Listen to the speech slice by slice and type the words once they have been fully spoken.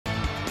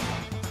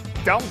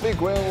Dumpy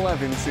Will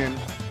Levinson,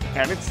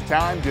 and it's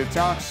time to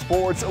talk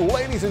sports.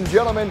 Ladies and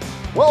gentlemen,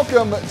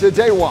 welcome to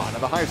day one of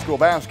the high school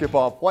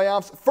basketball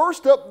playoffs.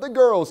 First up, the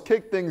girls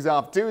kicked things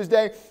off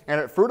Tuesday, and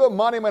at Fruita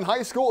Monument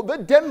High School, the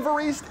Denver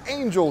East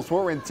Angels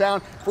were in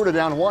town. Fruita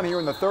down one here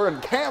in the third,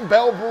 and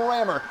Campbell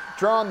Brammer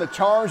drawing the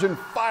charge and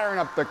firing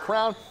up the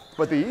crowd.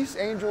 But the East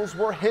Angels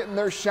were hitting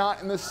their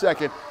shot in the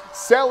second.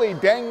 Sally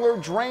Dangler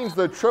drains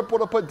the triple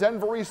to put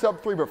Denver East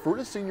up 3, but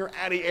Fruita senior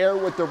Addie Air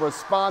with the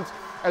response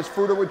as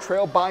Fruita would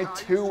trail by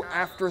 2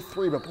 after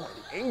 3. But boy,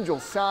 the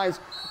Angels' size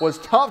was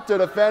tough to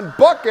defend.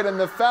 Bucket and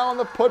the foul and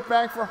the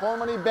putback for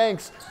Harmony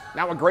Banks.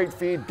 Now a great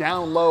feed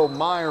down low.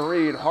 Maya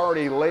Reed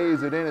Hardy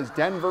lays it in as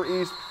Denver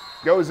East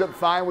goes up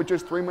 5 with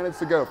just 3 minutes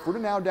to go.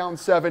 Fruita now down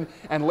 7,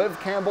 and Liv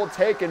Campbell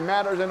taking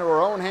matters into her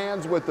own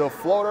hands with the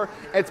floater.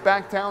 It's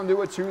back down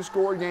to a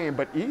 2-score game,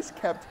 but East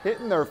kept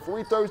hitting their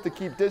free throws to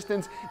keep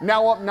distance.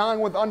 Now up 9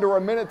 with under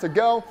a minute to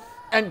go.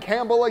 And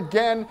Campbell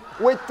again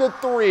with the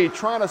 3,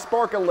 trying to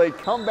spark a late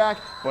comeback,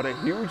 but a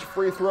huge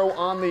free throw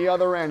on the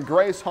other end.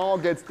 Grace Hall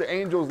gets the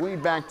Angels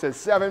lead back to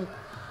 7.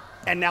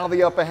 And now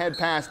the up-ahead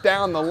pass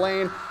down the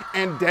lane,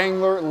 and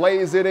Dangler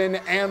lays it in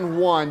and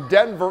 1.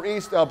 Denver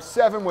East up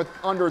 7 with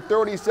under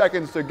 30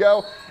 seconds to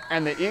go,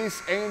 and the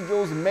East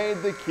Angels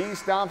made the key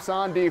stops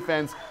on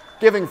defense,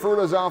 giving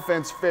Fruita's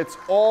offense fits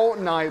all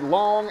night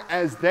long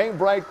as they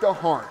break the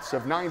hearts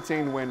of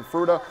 19-win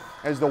Fruita,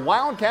 as the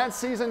Wildcat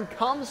season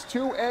comes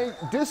to a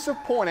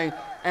disappointing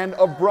and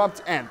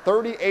abrupt end.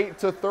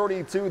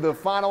 38-32 the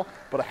final,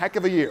 but a heck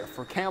of a year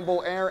for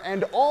Campbell Air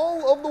and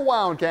all of the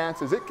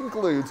Wildcats as it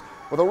concludes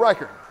with a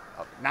record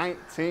of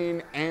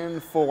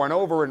 19-4. And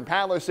over in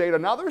Palisade,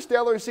 another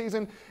stellar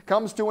season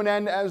comes to an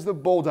end as the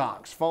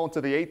Bulldogs fall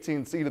to the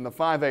 18th seed in the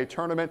 5A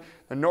tournament.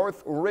 The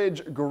North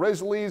Ridge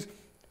Grizzlies,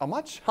 a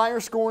much higher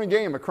scoring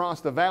game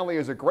across the valley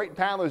as a great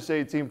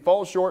Palisade team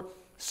falls short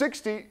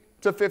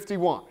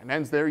 60-51 and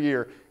ends their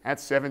year at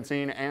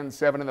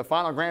 17-7. In the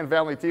final Grand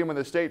Valley team in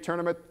the state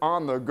tournament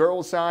on the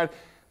girls' side,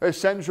 the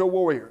Central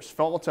Warriors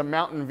fall to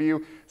Mountain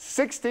View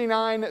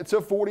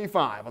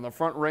 69-45 on the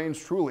Front Range.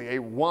 Truly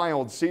a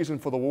wild season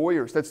for the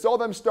Warriors that saw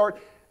them start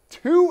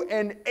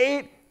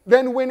 2-8,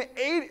 then win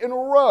 8 in a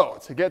row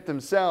to get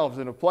themselves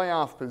in a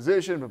playoff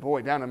position. But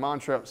boy, down in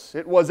Montrose,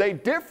 it was a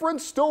different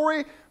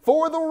story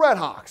for the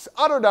Redhawks.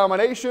 Utter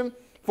domination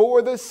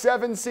for the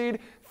 7 seed,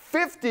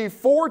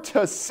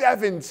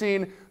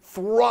 54-17,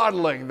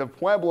 throttling the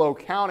Pueblo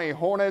County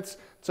Hornets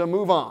to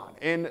move on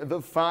in the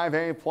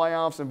 5A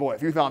playoffs. And boy,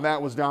 if you thought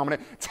that was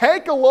dominant,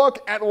 take a look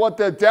at what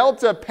the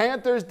Delta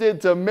Panthers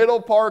did to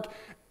Middle Park,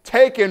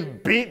 taking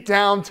beat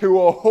down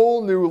to a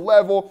whole new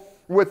level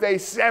with a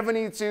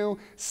 72-16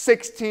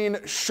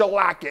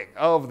 shellacking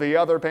of the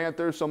other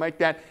Panthers. So make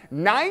that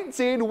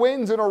 19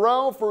 wins in a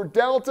row for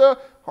Delta.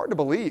 Hard to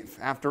believe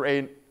after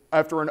an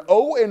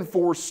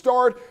 0-4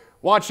 start.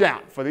 Watch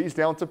out for these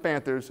Delta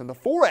Panthers in the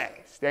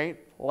 4A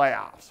state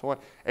playoffs. What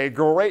a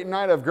great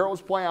night of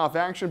girls playoff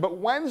action. But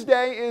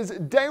Wednesday is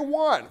day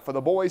one for the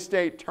boys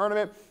state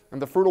tournament.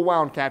 And the Fruita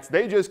Wildcats,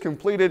 they just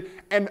completed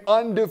an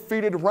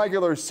undefeated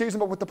regular season.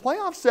 But with the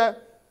playoffs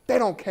set, they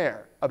don't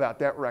care about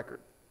that record.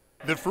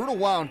 The Fruita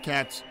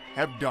Wildcats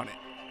have done it.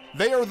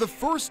 They are the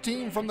first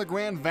team from the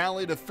Grand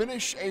Valley to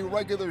finish a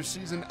regular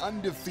season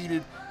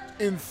undefeated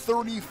in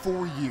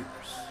 34 years.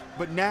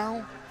 But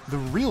now the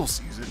real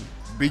season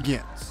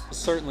begins.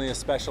 Certainly a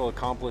special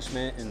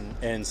accomplishment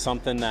and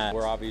something that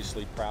we're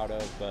obviously proud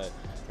of, but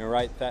you know,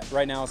 right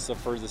now it's the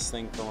furthest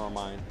thing from our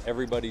mind.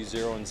 Everybody's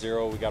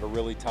 0-0. We got a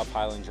really tough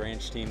Highlands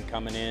Ranch team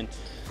coming in,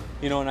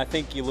 you know, and I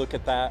think you look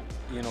at that,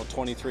 you know,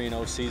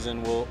 23-0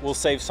 season. We'll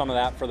save some of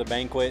that for the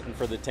banquet and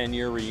for the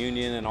 10-year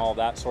reunion and all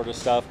that sort of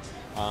stuff.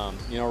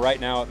 You know, right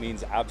now it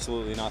means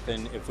absolutely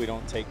nothing if we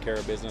don't take care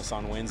of business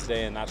on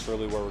Wednesday, and that's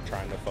really where we're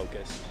trying to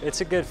focus.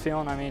 It's a good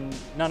feeling. I mean,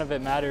 none of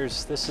it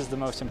matters. This is the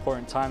most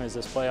important time, is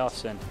this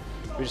playoffs, and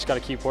we just got to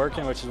keep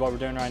working, which is what we're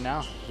doing right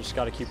now. We just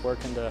got to keep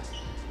working to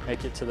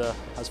make it to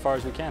as far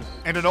as we can.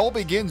 And it all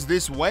begins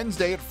this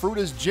Wednesday at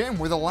Fruita's Gym,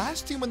 where the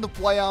last team in the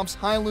playoffs,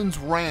 Highlands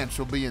Ranch,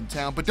 will be in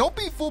town. But don't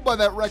be fooled by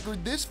that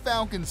record. This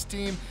Falcons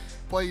team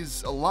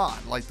plays a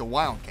lot like the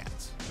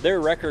Wildcats. Their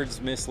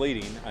record's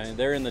misleading.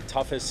 They're in the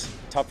toughest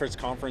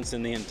conference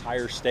in the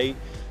entire state.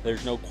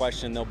 There's no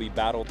question they'll be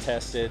battle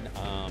tested.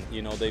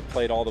 You know, they've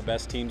played all the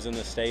best teams in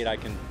the state. I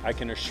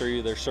can assure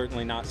you they're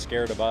certainly not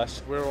scared of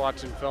us. We were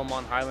watching film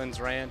on Highlands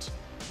Ranch,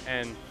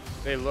 and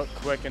they look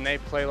quick and they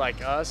play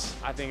like us.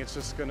 I think it's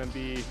just going to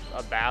be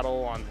a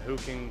battle on who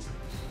can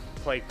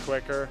play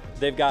quicker.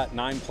 They've got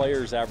 9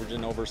 players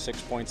averaging over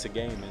 6 points a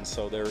game, and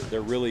so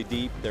they're really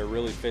deep, they're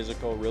really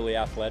physical, really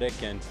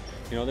athletic, and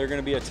you know, they're going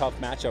to be a tough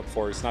matchup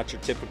for us. It's not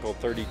your typical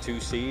 32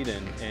 seed,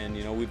 and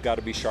you know, we've got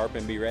to be sharp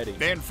and be ready.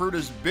 Dan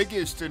Fruita's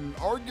biggest and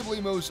arguably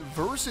most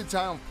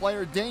versatile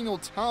player, Daniel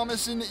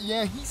Thomason,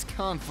 yeah, he's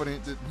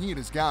confident that he and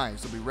his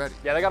guys will be ready.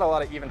 Yeah, they got a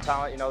lot of even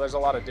talent. You know, there's a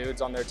lot of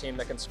dudes on their team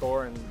that can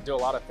score and do a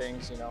lot of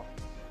things, you know.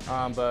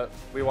 But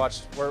we've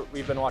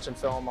been watching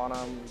film on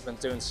them, we've been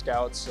doing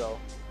scouts, so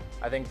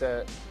I think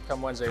that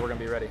come Wednesday we're going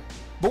to be ready.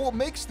 But what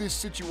makes this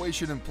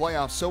situation in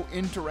playoffs so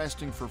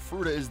interesting for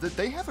Fruita is that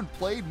they haven't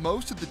played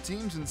most of the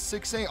teams in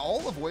 6A,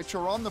 all of which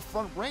are on the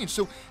front range.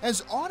 So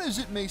as odd as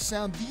it may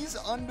sound, these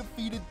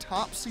undefeated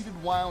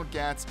top-seeded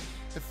Wildcats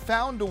have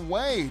found a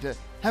way to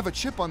have a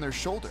chip on their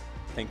shoulder.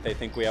 I think they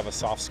think we have a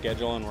soft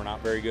schedule and we're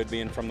not very good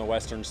being from the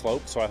Western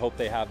Slope, so I hope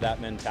they have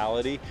that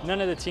mentality. None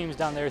of the teams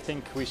down there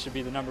think we should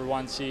be the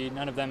 #1 seed.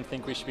 None of them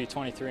think we should be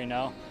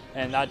 23-0,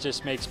 and that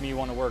just makes me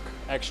want to work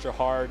extra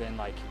hard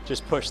and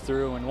just push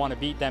through and want to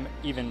beat them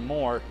even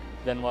more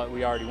than what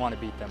we already want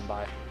to beat them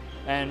by.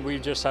 And we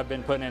just have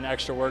been putting in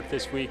extra work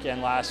this week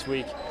and last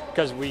week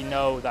because we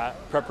know that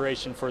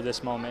preparation for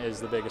this moment is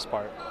the biggest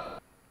part.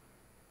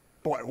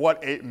 Boy,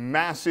 what a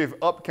massive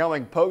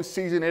upcoming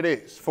postseason it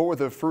is for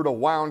the Fruita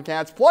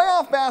Wildcats.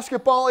 Playoff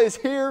basketball is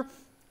here,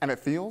 and it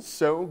feels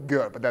so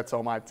good. But that's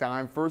all my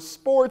time for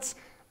sports.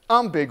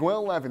 I'm Big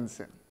Will Levinson.